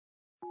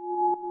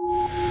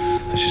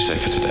say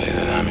for today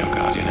that I'm your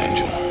guardian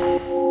angel.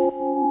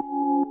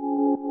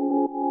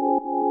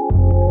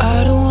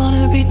 I don't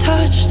wanna be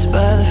touched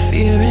by the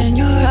fear in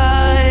your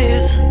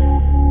eyes.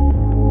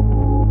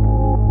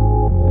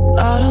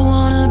 I don't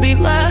wanna be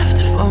left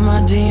for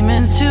my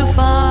demons to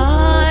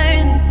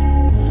find.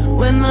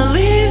 When the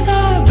leaves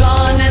are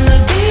gone and the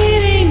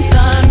beating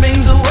sun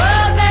brings the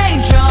world back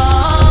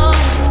strong.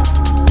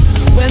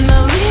 When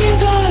the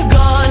leaves are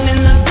gone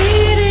and the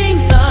beating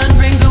sun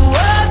brings the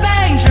world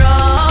back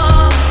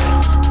strong.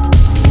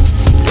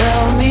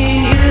 Tell me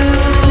you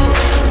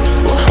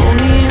will hold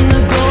me in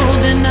the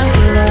golden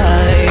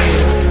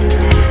afterlife.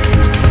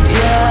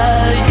 Yeah,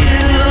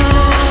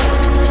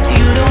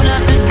 you don't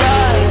have to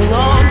die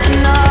alone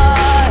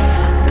tonight.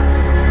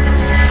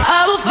 I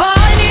will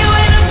find you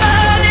in a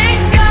burning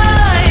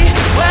sky,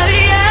 where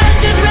the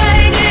ashes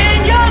rain in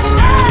your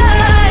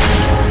mind.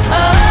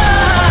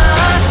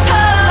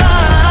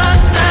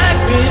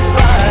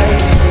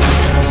 Sacrifice.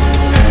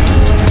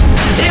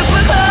 If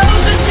we're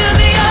closer to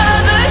the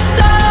other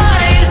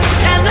side,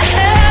 and the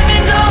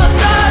heavens all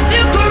start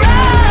to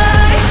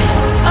cry.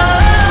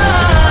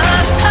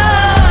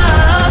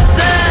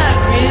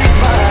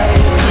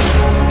 Sacrifice.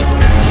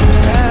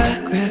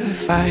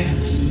 Sacrifice.